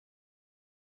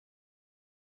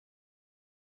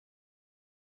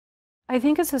I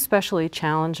think it's especially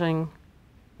challenging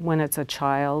when it's a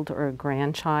child or a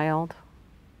grandchild.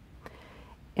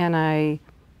 And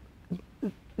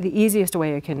the easiest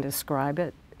way I can describe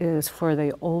it is for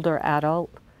the older adult,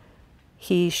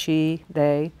 he, she,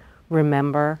 they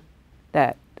remember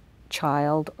that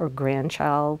child or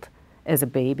grandchild as a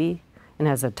baby and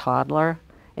as a toddler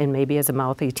and maybe as a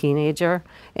mouthy teenager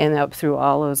and up through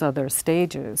all those other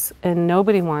stages. And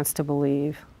nobody wants to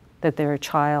believe that their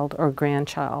child or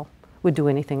grandchild would do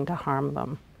anything to harm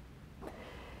them.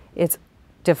 It's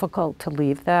difficult to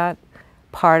leave that.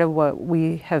 Part of what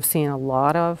we have seen a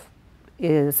lot of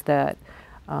is that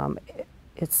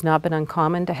it's not been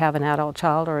uncommon to have an adult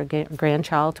child or a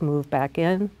grandchild to move back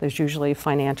in. There's usually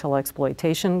financial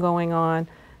exploitation going on.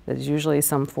 There's usually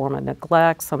some form of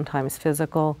neglect, sometimes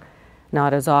physical,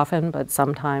 not as often, but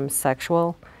sometimes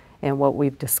sexual. And what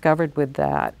we've discovered with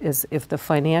that is if the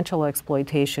financial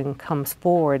exploitation comes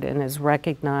forward and is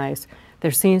recognized, there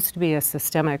seems to be a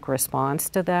systemic response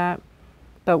to that.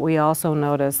 But we also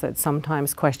notice that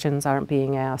sometimes questions aren't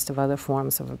being asked of other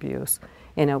forms of abuse.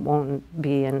 And it won't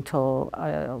be until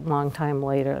a long time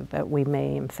later that we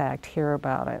may, in fact, hear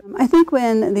about it. I think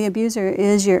when the abuser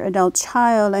is your adult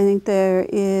child, I think there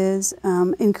is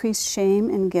increased shame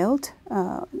and guilt,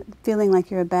 feeling like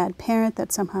you're a bad parent,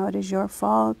 that somehow it is your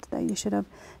fault, that you should have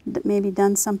maybe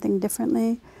done something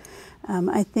differently.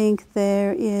 I think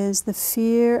there is the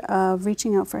fear of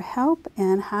reaching out for help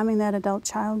and having that adult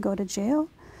child go to jail.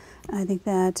 I think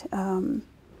that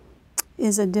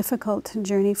is a difficult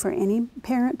journey for any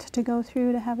parent to go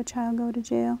through, to have a child go to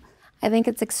jail. I think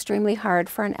it's extremely hard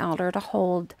for an elder to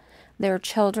hold their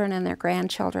children and their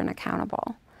grandchildren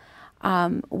accountable.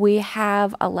 We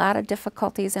have a lot of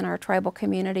difficulties in our tribal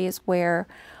communities where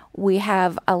we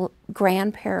have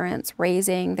grandparents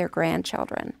raising their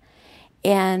grandchildren.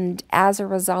 And as a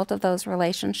result of those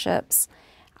relationships,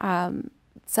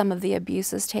 some of the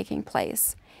abuse is taking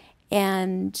place.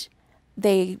 And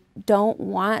they don't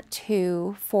want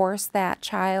to force that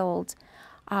child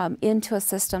into a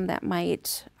system that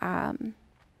might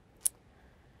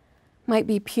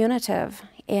be punitive,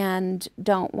 and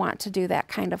don't want to do that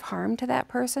kind of harm to that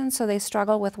person. So they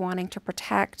struggle with wanting to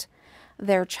protect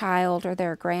their child or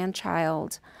their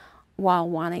grandchild while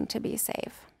wanting to be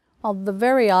safe. Well, the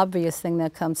very obvious thing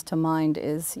that comes to mind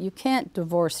is you can't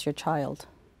divorce your child.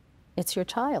 It's your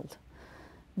child.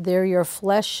 They're your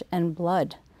flesh and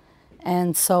blood.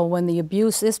 And so when the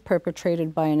abuse is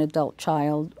perpetrated by an adult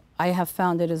child, I have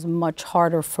found it is much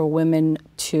harder for women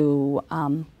to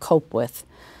cope with.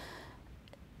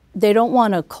 They don't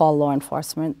want to call law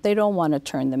enforcement. They don't want to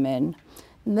turn them in.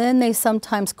 And then they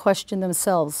sometimes question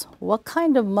themselves, what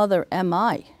kind of mother am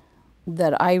I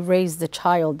that I raised a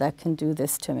child that can do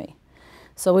this to me?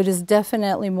 So it is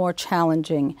definitely more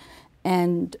challenging,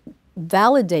 and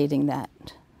validating that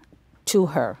to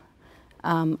her,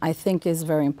 I think is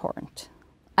very important.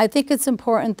 I think it's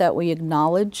important that we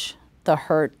acknowledge the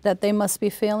hurt that they must be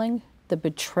feeling, the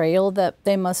betrayal that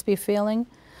they must be feeling.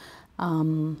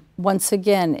 Once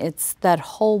again, it's that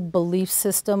whole belief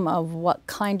system of what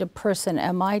kind of person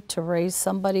am I to raise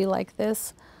somebody like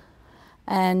this?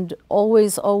 And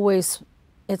always, always,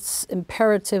 it's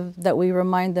imperative that we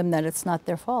remind them that it's not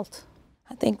their fault.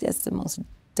 I think that's the most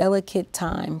delicate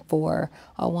time for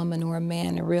a woman or a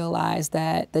man to realize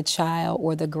that the child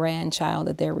or the grandchild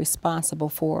that they're responsible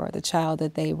for, the child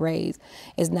that they raise,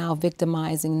 is now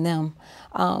victimizing them.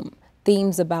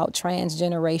 Themes about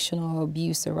transgenerational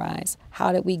abuse arise.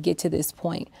 How did we get to this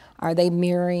point? Are they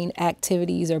mirroring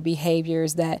activities or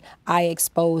behaviors that I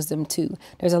exposed them to?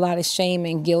 There's a lot of shame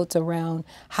and guilt around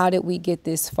how did we get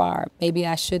this far? Maybe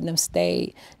I shouldn't have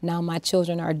stayed. Now my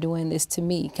children are doing this to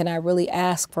me. Can I really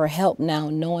ask for help now,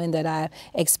 knowing that I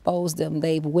exposed them?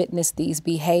 They've witnessed these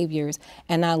behaviors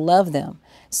and I love them.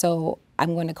 So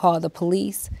I'm going to call the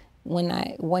police.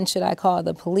 When should I call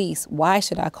the police? Why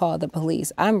should I call the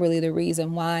police? I'm really the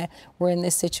reason why we're in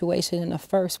this situation in the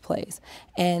first place.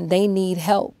 And they need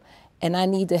help. And I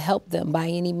need to help them by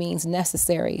any means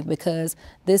necessary, because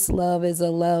this love is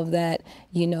a love that,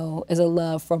 you know, is a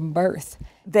love from birth.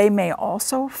 They may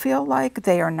also feel like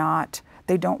they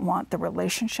don't want the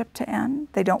relationship to end.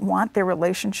 They don't want their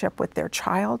relationship with their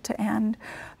child to end.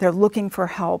 They're looking for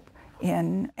help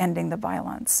in ending the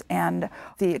violence, and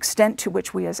the extent to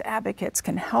which we as advocates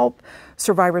can help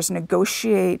survivors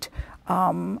negotiate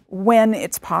when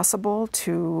it's possible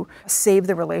to save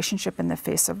the relationship in the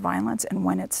face of violence and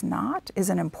when it's not is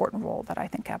an important role that I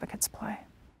think advocates play.